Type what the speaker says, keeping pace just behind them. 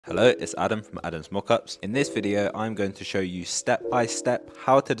Hello, it's Adam from Adam's Mockups. In this video, I'm going to show you step by step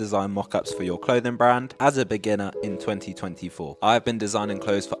how to design mockups for your clothing brand as a beginner in 2024. I've been designing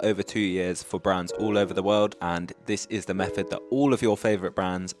clothes for over 2 years for brands all over the world, and this is the method that all of your favorite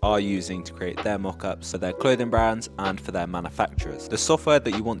brands are using to create their mockups for their clothing brands and for their manufacturers. The software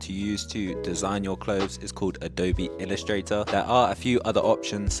that you want to use to design your clothes is called Adobe Illustrator. There are a few other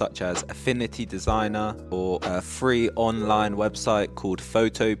options such as Affinity Designer or a free online website called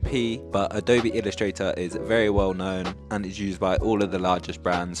Photo, but Adobe Illustrator is very well known and is used by all of the largest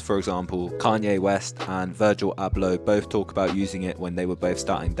brands. For example, Kanye West and Virgil Abloh both talk about using it when they were both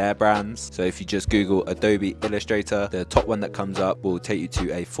starting their brands. So if you just Google Adobe Illustrator, the top one that comes up will take you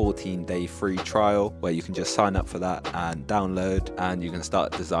to a 14-day free trial where you can just sign up for that and download, and you can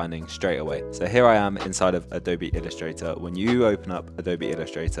start designing straight away. So here I am inside of Adobe Illustrator. When you open up Adobe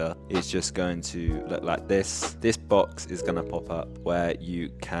Illustrator, it's just going to look like this. This box is going to pop up where you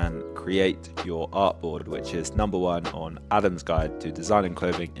can create your artboard, which is #1 on Adam's Guide to Designing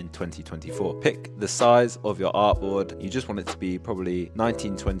Clothing in 2024. Pick the size of your artboard. You just want it to be probably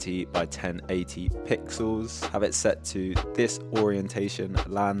 1920 by 1080 pixels. Have it set to this orientation,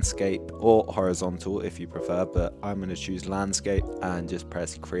 landscape or horizontal if you prefer, but I'm going to choose landscape and just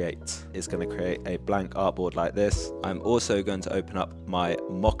press create. It's going to create a blank artboard like this. I'm also going to open up my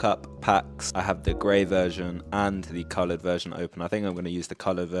mockup packs. I have the grey version and the coloured version open. I think I'm going to use the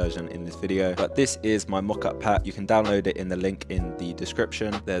coloured version in this video, but this is my mockup pack. You can download it in the link in the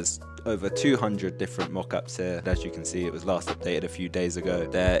description. There's over 200 different mockups here. As you can see, it was last updated a few days ago.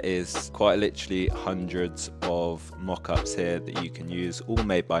 There is quite literally hundreds of mockups here that you can use, all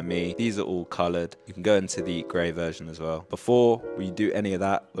made by me. These are all coloured. You can go into the grey version as well. Before we do any of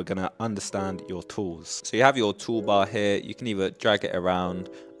that, we're going to understand your tools. So you have your toolbar here. You can either drag it around,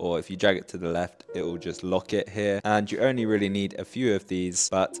 or if you drag it to the left, it will just lock it here. And you only really need a few of these,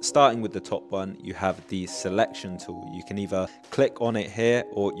 but starting with the top one, you have the selection tool. You can either click on it here,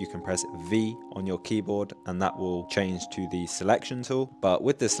 or you can press V on your keyboard and that will change to the selection tool. But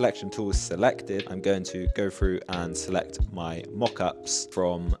with the selection tool selected, I'm going to go through and select my mockups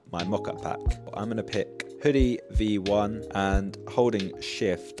from my mockup pack. I'm going to pick Hoodie V1, and holding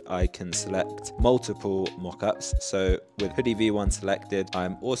shift I can select multiple mockups. So with Hoodie V1 selected,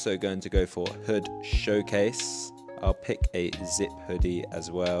 I'm also going to go for Hood Showcase. I'll pick a zip hoodie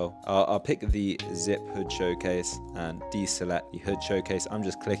as well. I'll pick the zip hood showcase and deselect the hood showcase. I'm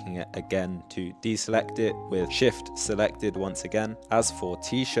just clicking it again to deselect it with shift selected once again. As for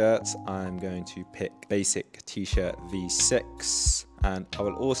t-shirts, I'm going to pick basic t-shirt V6, and I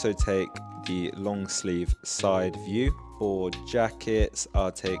will also take the long sleeve side view. For jackets,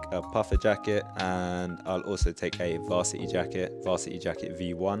 I'll take a puffer jacket, and I'll also take a varsity jacket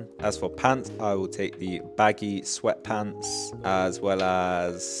V1. As for pants, I will take the baggy sweatpants as well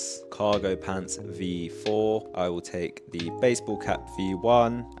as cargo pants V4. I will take the baseball cap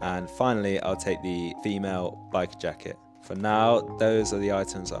V1, and finally I'll take the female bike jacket. For now, those are the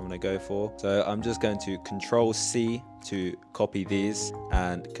items I'm going to go for. So I'm just going to Control C to copy these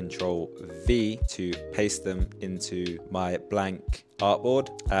and Control V to paste them into my blank artboard,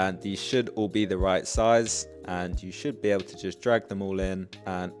 and these should all be the right size, and you should be able to just drag them all in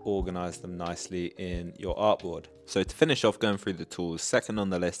and organize them nicely in your artboard. So to finish off going through the tools, second on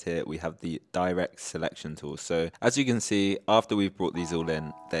the list here we have the direct selection tool. So as you can see, after we've brought these all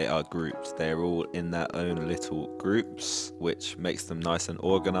in, they are grouped. They're all in their own little groups, which makes them nice and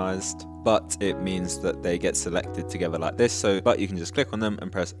organized, but it means that they get selected together like this. So but you can just click on them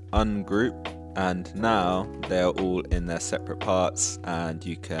and press ungroup, and now they're all in their separate parts, and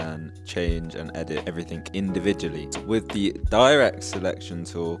you can change and edit everything individually. With the direct selection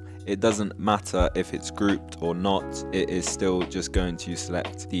tool, it doesn't matter if it's grouped or not, it is still just going to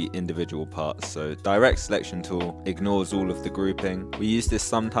select the individual parts. So direct selection tool ignores all of the grouping. We use this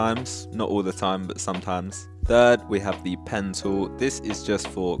sometimes, not all the time, but sometimes. Third, we have the pen tool. This is just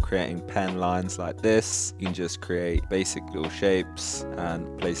for creating pen lines like this. You can just create basic little shapes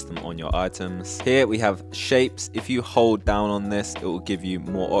and place them on your items. Here we have shapes. If you hold down on this, it will give you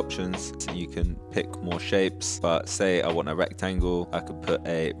more options. So you can pick more shapes, but say I want a rectangle, I could put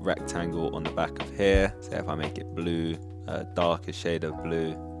a rectangle on the back of here. Say if I make it blue, a darker shade of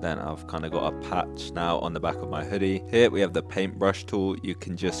blue, then I've kind of got a patch now on the back of my hoodie. Here we have the paintbrush tool. You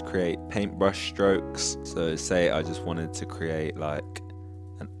can just create paintbrush strokes. So say I just wanted to create like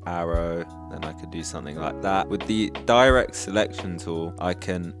an arrow, then I could do something like that. With the direct selection tool, I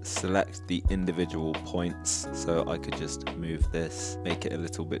can select the individual points. So I could just move this, make it a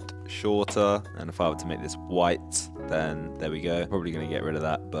little bit shorter. And if I were to make this white, then there we go. Probably going to get rid of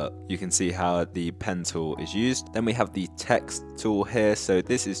that, but you can see how the pen tool is used. Then we have the text tool here. So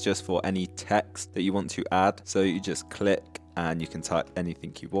this is just for any text that you want to add. So you just click and you can type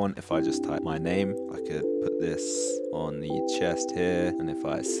anything you want. If I just type my name, I could put this on the chest here. And if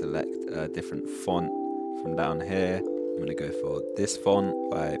I select a different font from down here, I'm going to go for this font.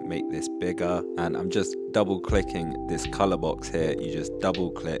 If I make this bigger, and I'm just double clicking this color box here, you just double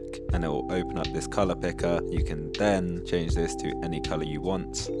click and it will open up this color picker. You can then change this to any color you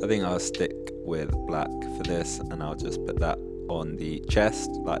want. I think I'll stick with black for this, and I'll just put that on the chest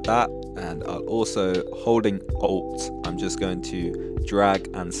like that. And I'll also, holding Alt, I'm just going to drag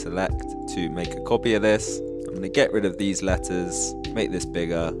and select to make a copy of this. I'm going to get rid of these letters, make this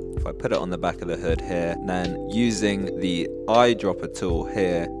bigger. If I put it on the back of the hood here, and then using the eyedropper tool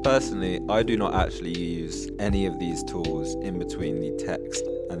here, personally I do not actually use any of these tools in between the text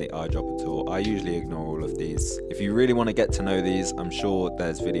and the eyedropper tool. I usually ignore all of these. If you really want to get to know these, I'm sure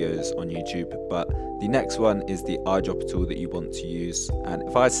there's videos on YouTube, but the next one is the eyedropper tool that you want to use. And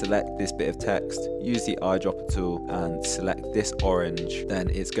if I select this bit of text, use the eyedropper tool and select this orange, then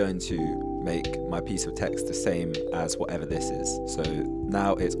it's going to make my piece of text the same as whatever this is. So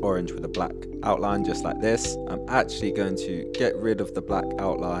now it's orange with a black outline, just like this. I'm actually going to get rid of the black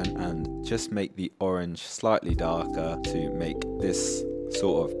outline and just make the orange slightly darker to make this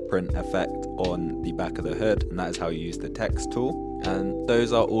sort of print effect on the back of the hood, and that is how you use the text tool. And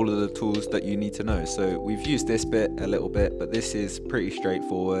those are all of the tools that you need to know. So we've used this bit a little bit, but this is pretty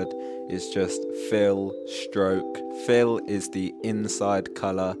straightforward. It's just fill, stroke. Fill is the inside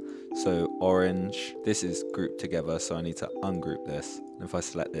color, so orange. This is grouped together, so I need to ungroup this. And if I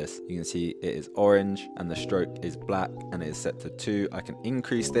select this, you can see it is orange and the stroke is black and it is set to 2. I can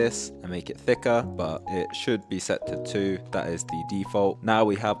increase this and make it thicker, but it should be set to 2. That is the default. Now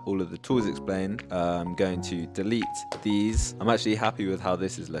we have all of the tools explained. I'm going to delete these. I'm actually happy with how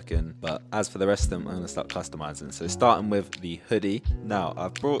this is looking, but as for the rest of them, I'm going to start customizing. So starting with the hoodie. Now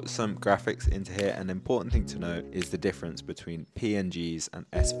I've brought some graphics into here. An important thing to note is the difference between PNGs and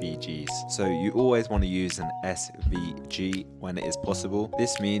SVGs. So you always want to use an SVG when it is possible.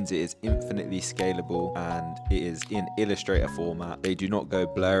 This means it is infinitely scalable and it is in Illustrator format. They do not go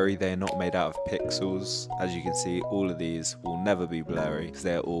blurry. They are not made out of pixels. As you can see, all of these will never be blurry because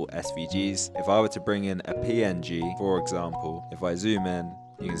they're all SVGs. If I were to bring in a PNG, for example, if I zoom in,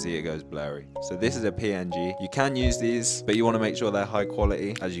 you can see it goes blurry. So this is a PNG. You can use these, but you want to make sure they're high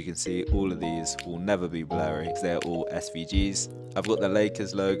quality. As you can see, all of these will never be blurry because they're all SVGs. I've got the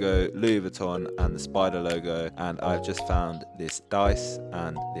Lakers logo, Louis Vuitton, and the spider logo, and I've just found this dice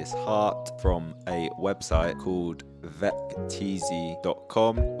and this heart from a website called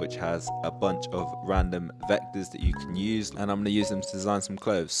vecteezy.com, which has a bunch of random vectors that you can use, and I'm going to use them to design some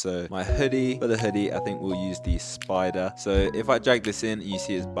clothes. So my hoodie, for the hoodie, I think we'll use the spider. So if I drag this in, you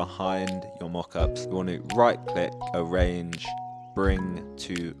see it's behind your mockups. You want to right click, arrange, bring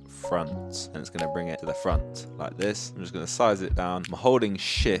to front, and it's going to bring it to the front like this. I'm just going to size it down. I'm holding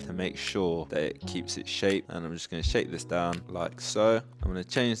shift to make sure that it keeps its shape, and I'm just going to shape this down like so. I'm going to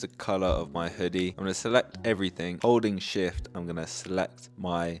change the color of my hoodie. I'm going to select everything. Holding shift, I'm going to select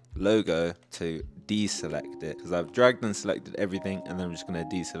my logo to deselect it because I've dragged and selected everything, and then I'm just going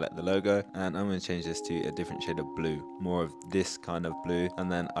to deselect the logo, and I'm going to change this to a different shade of blue, more of this kind of blue, and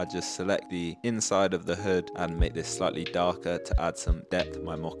then I just select the inside of the hood and make this slightly darker to add some depth to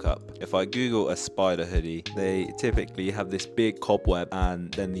my mock-up. If I Google a spider hoodie, they typically have this big cobweb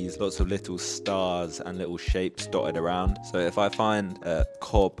and then these lots of little stars and little shapes dotted around. So if I find a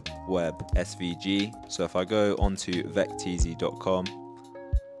cobweb SVG, so if I go onto vecteezy.com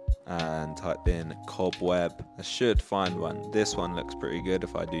and type in cobweb, I should find one. This one looks pretty good.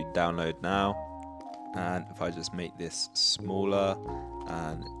 If I do download now, and if I just make this smaller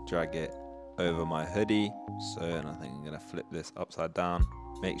and drag it over my hoodie, so, and I think I'm going to flip this upside down,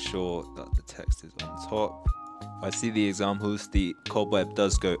 make sure that the text is on top. If I see the examples, the cobweb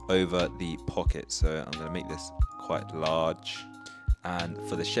does go over the pocket, so I'm going to make this quite large. And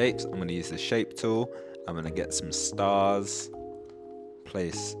for the shapes, I'm going to use the shape tool. I'm going to get some stars,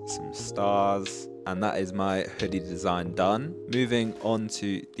 place some stars. And that is my hoodie design done. Moving on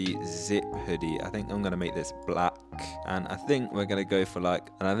to the zip hoodie. I think I'm gonna make this black, and I think we're gonna go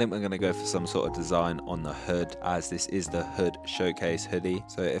for some sort of design on the hood, as this is the hood showcase hoodie.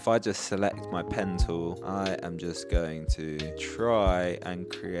 So if I just select my pen tool, I am just going to try and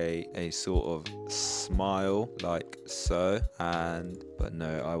create a sort of smile like so, but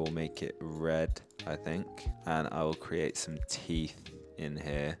no, I will make it red, I think, and I will create some teeth in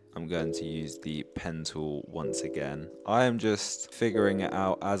here. I'm going to use the pen tool once again. I am just figuring it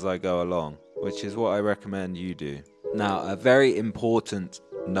out as I go along, which is what I recommend you do. Now, a very important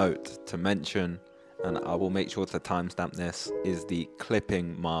note to mention, and I will make sure to timestamp this, is the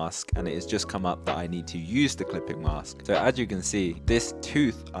clipping mask, and it has just come up that I need to use the clipping mask. So as you can see, this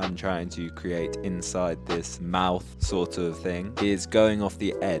tooth I'm trying to create inside this mouth sort of thing is going off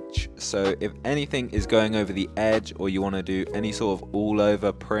the edge. So if anything is going over the edge, or you want to do any sort of all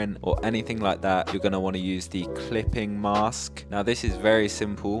over print or anything like that, you're going to want to use the clipping mask. Now this is very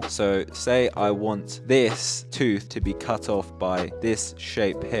simple. So say I want this tooth to be cut off by this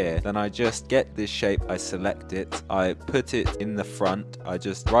shape here, then I just get this shape, I select it, I put it in the front, I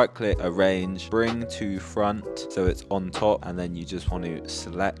just right click, arrange, bring to front so it's on top, and then you just want to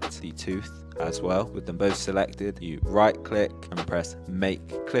select the tooth as well. With them both selected, you right click and press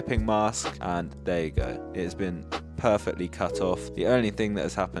make clipping mask, and there you go. It's been perfectly cut off. The only thing that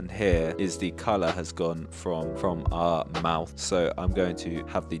has happened here is the color has gone from our mouth. So I'm going to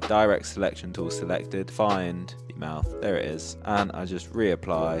have the direct selection tool selected, find the mouth, there it is, and I just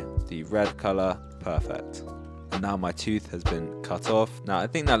reapply the red color. Perfect. And now my tooth has been cut off. Now I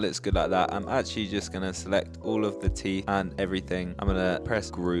think that looks good like that. I'm actually just going to select all of the teeth and everything. I'm going to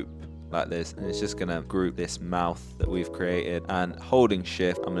press group like this, and it's just gonna group this mouth that we've created, and holding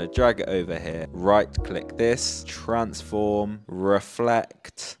shift, I'm gonna drag it over here, right click this, transform,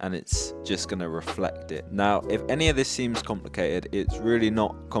 reflect, and it's just gonna reflect it. Now if any of this seems complicated, it's really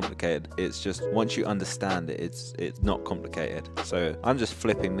not complicated. It's just once you understand it, it's not complicated. So I'm just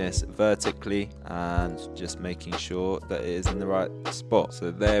flipping this vertically and just making sure that it is in the right spot. So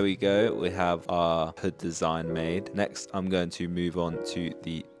there we go, we have our hood design made. Next I'm going to move on to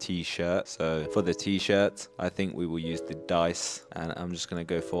the t-shirt. So for the t-shirt, I think we will use the dice, and I'm just going to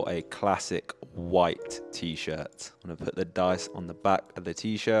go for a classic white t-shirt. I'm going to put the dice on the back of the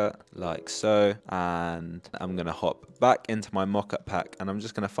t-shirt like so, and I'm going to hop back into my Mockup pack, and I'm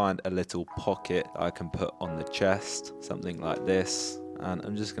just going to find a little pocket that I can put on the chest, something like this. And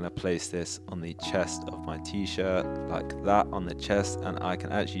I'm just going to place this on the chest of my t-shirt like that on the chest, and I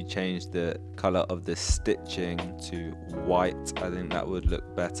can actually change the color of the stitching to white. I think that would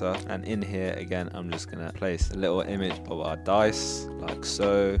look better. And in here again, I'm just going to place a little image of our dice like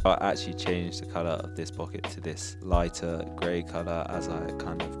so. I actually change the color of this pocket to this lighter gray color as I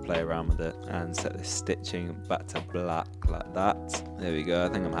kind of play around with it, and set the stitching back to black like that. There we go. I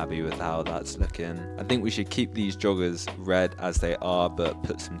think I'm happy with how that's looking. I think we should keep these joggers red as they are, but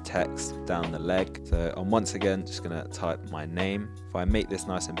put some text down the leg. So I'm once again just gonna type my name. If I make this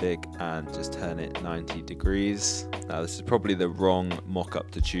nice and big and just turn it 90 degrees. Now this is probably the wrong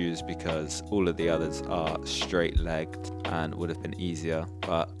mock-up to choose because all of the others are straight legged and would have been easier,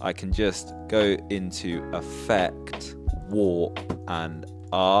 but I can just go into effect, warp, and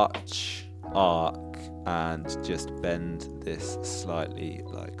arch, arc, and just bend this slightly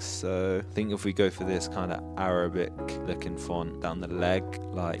like so. I think if we go for this kind of Arabic looking font down the leg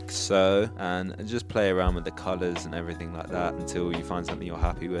like so, and just play around with the colors and everything like that until you find something you're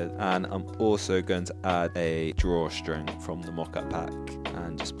happy with. And I'm also going to add a drawstring from the Mockup pack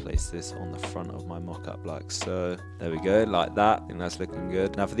and just place this on the front of my Mockup like so. There we go, like that. I think that's looking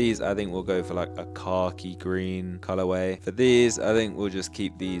good. Now for these, I think we'll go for like a khaki green colorway. For these, I think we'll just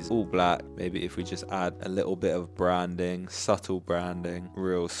keep these all black. Maybe if we just add a little bit of branding, subtle branding,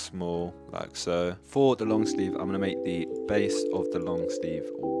 real small like so. For the long sleeve, I'm going to make the base of the long sleeve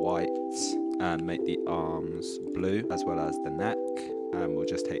white and make the arms blue as well as the neck. And we'll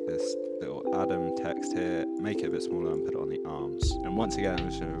just take this little Adam text here, make it a bit smaller and put it on the arms. And once again, I'm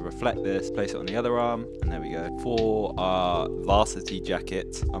just going to reflect this, place it on the other arm, and there we go. For our Varsity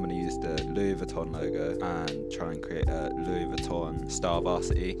jacket, I'm going to use the Louis Vuitton logo and try and create a Louis Vuitton Star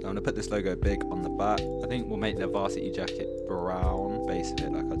Varsity. I'm going to put this logo big on the back. I think we'll make the Varsity jacket brown, base of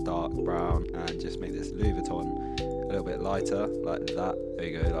it like a dark brown, and just make this Louis Vuitton a little bit lighter like that. There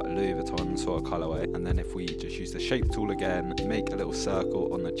you go, like Louis Vuitton sort of colorway. And then if we just use the shape tool again, make a little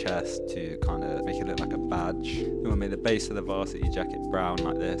circle on the chest to kind of make it look like a badge. We want to make the base of the Varsity jacket brown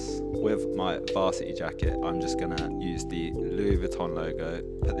like this. With my Varsity jacket, I'm just gonna use the Louis Vuitton logo,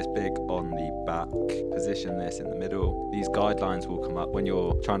 put this big on the back, position this in the middle. These guidelines will come up when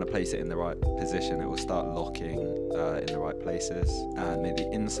you're trying to place it in the right position. It will start locking in the right places. And make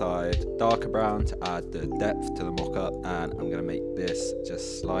the inside darker brown to add the depth to the mock-up. And I'm gonna make this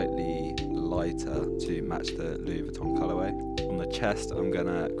just slightly lighter to match the Louis Vuitton colorway. On the chest, I'm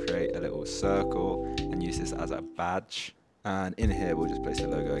gonna create a little circle and use this as a badge. And in here, we'll just place the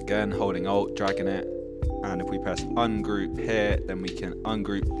logo again, holding Alt, dragging it. And if we press ungroup here, then we can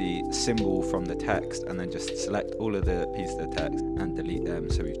ungroup the symbol from the text and then just select all of the pieces of text and delete them.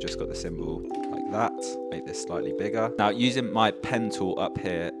 So we've just got the symbol like that. Make this slightly bigger. Now using my pen tool up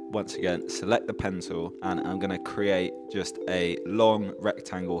here, once again, select the pen tool and I'm gonna create just a long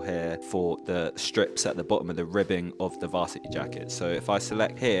rectangle here for the strips at the bottom of the ribbing of the Varsity jacket. So if I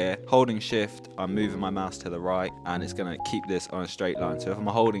select here, holding shift, I'm moving my mouse to the right and it's gonna keep this on a straight line. So if I'm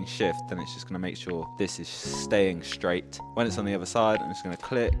holding shift, then it's just gonna make sure this is staying straight. When it's on the other side, I'm just gonna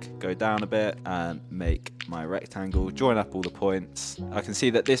click, go down a bit and make my rectangle, join up all the points. I can see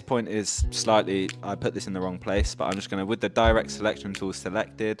that this point is slightly, I put this in the wrong place, but I'm just gonna, with the direct selection tool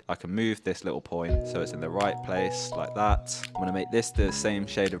selected, I can move this little point so it's in the right place like that. I'm gonna make this the same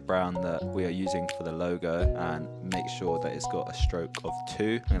shade of brown that we are using for the logo and make sure that it's got a stroke of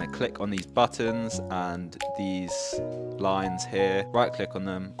 2. I'm gonna click on these buttons and these lines here, right click on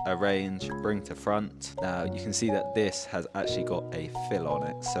them, arrange, bring to front. Now you can see that this has actually got a fill on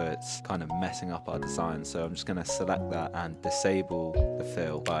it, so it's kind of messing up our design. So I'm just gonna select that and disable the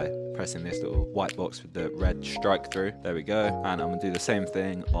fill by pressing this little white box with the red strike through. There we go. And I'm gonna do the same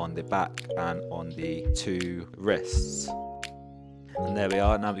thing on the back and on the 2 wrists. And there we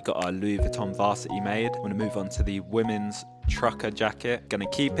are. Now we've got our Louis Vuitton Varsity made. I'm gonna move on to the women's trucker jacket. Gonna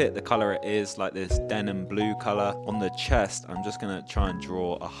keep it the color it is, like this denim blue color. On the chest, I'm just gonna try and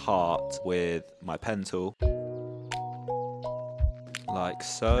draw a heart with my pen tool, like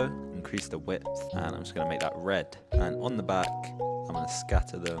so. Increase the width, and I'm just gonna make that red. And on the back, I'm gonna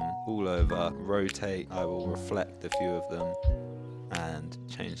scatter them all over, rotate. I will reflect a few of them and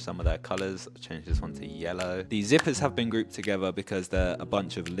change some of their colors. Change this one to yellow. The zippers have been grouped together because they're a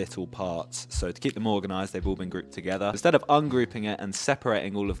bunch of little parts. So to keep them organized, they've all been grouped together. Instead of ungrouping it and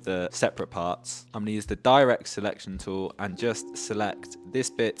separating all of the separate parts, I'm gonna use the direct selection tool and just select this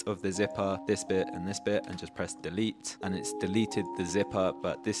bit of the zipper, this bit and this bit, and just press delete. And it's deleted the zipper,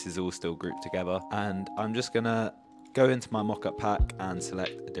 but this is all still grouped together. And I'm just gonna go into my Mockup pack and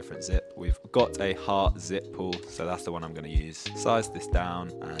select a different zip. We've got a heart zip pull, so that's the one I'm going to use. Size this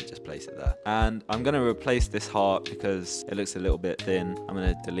down and just place it there. And I'm going to replace this heart because it looks a little bit thin. I'm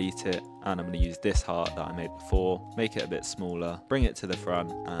going to delete it and I'm going to use this heart that I made before, make it a bit smaller, bring it to the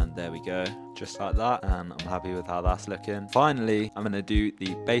front, and there we go, just like that. And I'm happy with how that's looking. Finally, I'm going to do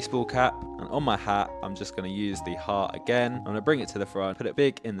the baseball cap, and on my hat I'm just going to use the heart again. I'm going to bring it to the front, put it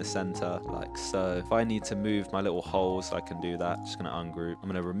big in the center like so. If I need to move my little holes, I can do that. Just going to ungroup. I'm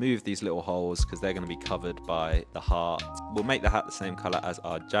going to remove these little holes because they're going to be covered by the heart. We'll make the hat the same color as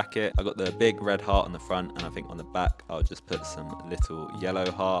our jacket. I got the big red heart on the front, and I think on the back I'll just put some little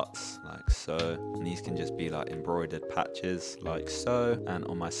yellow hearts like so, and these can just be like embroidered patches like so. And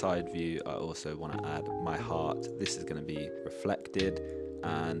on my side view, I also want to add my heart. This is going to be reflected.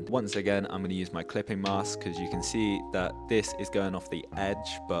 And once again, I'm going to use my clipping mask because you can see that this is going off the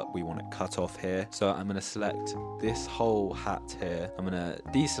edge, but we want it cut off here. So I'm going to select this whole hat here. I'm going to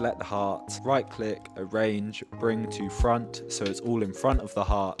deselect the heart, right click, arrange, bring to front, so it's all in front of the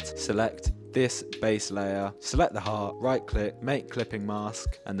heart. Select this base layer, select the heart, right click, make clipping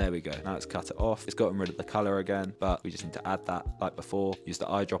mask, and there we go. Now it's cut it off. It's gotten rid of the color again, but we just need to add that like before. Use the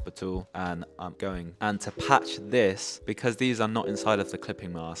eyedropper tool, and I'm going. And to patch this, because these are not inside of the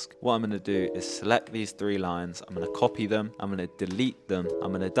clipping mask, what I'm going to do is select these 3 lines. I'm going to copy them. I'm going to delete them. I'm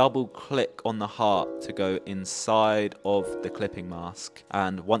going to double click on the heart to go inside of the clipping mask.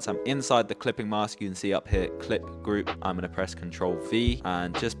 And once I'm inside the clipping mask, you can see up here, clip group. I'm going to press Ctrl V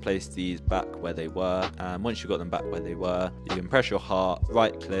and just place these back where they were. And once you've got them back where they were, you can press your heart,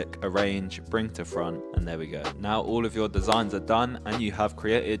 right click, arrange, bring to front, and there we go. Now all of your designs are done and you have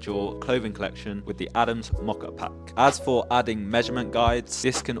created your clothing collection with the Adams Mockup pack. As for adding measurement guides,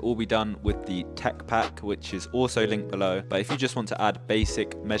 this can all be done with the tech pack, which is also linked below. But if you just want to add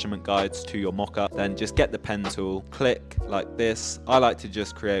basic measurement guides to your mockup, then just get the pen tool, click like this. I like to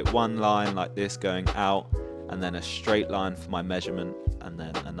just create one line like this going out, and then a straight line for my measurement, and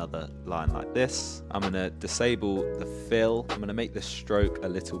then another line like this. I'm going to disable the fill. I'm going to make the stroke a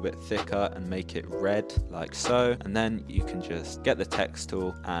little bit thicker and make it red like so, and then you can just get the text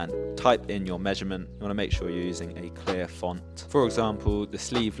tool and type in your measurement. You want to make sure you're using a clear font. For example, the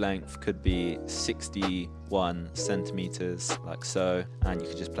sleeve length could be 61 centimeters like so, and you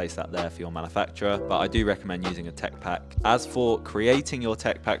could just place that there for your manufacturer, but I do recommend using a tech pack. As for creating your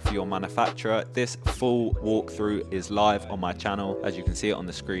tech pack for your manufacturer, this full walkthrough is live on my channel, as you can see it on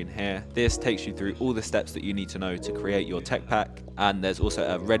the screen here. This takes you through all the steps that you need to know to create your tech pack, and there's also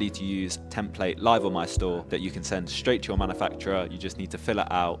a ready to use template live on my store that you can send straight to your manufacturer. You just need to fill it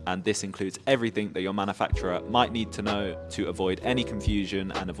out, and this includes everything that your manufacturer might need to know to avoid any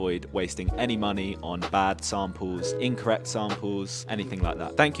confusion and avoid wasting any money on bad samples, incorrect samples, anything like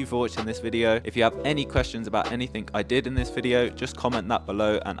that. Thank you for watching this video. If you have any questions about anything I did in this video, just comment that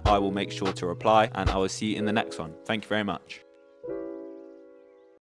below and I will make sure to reply, and I will see you in the next one. Thank you very much.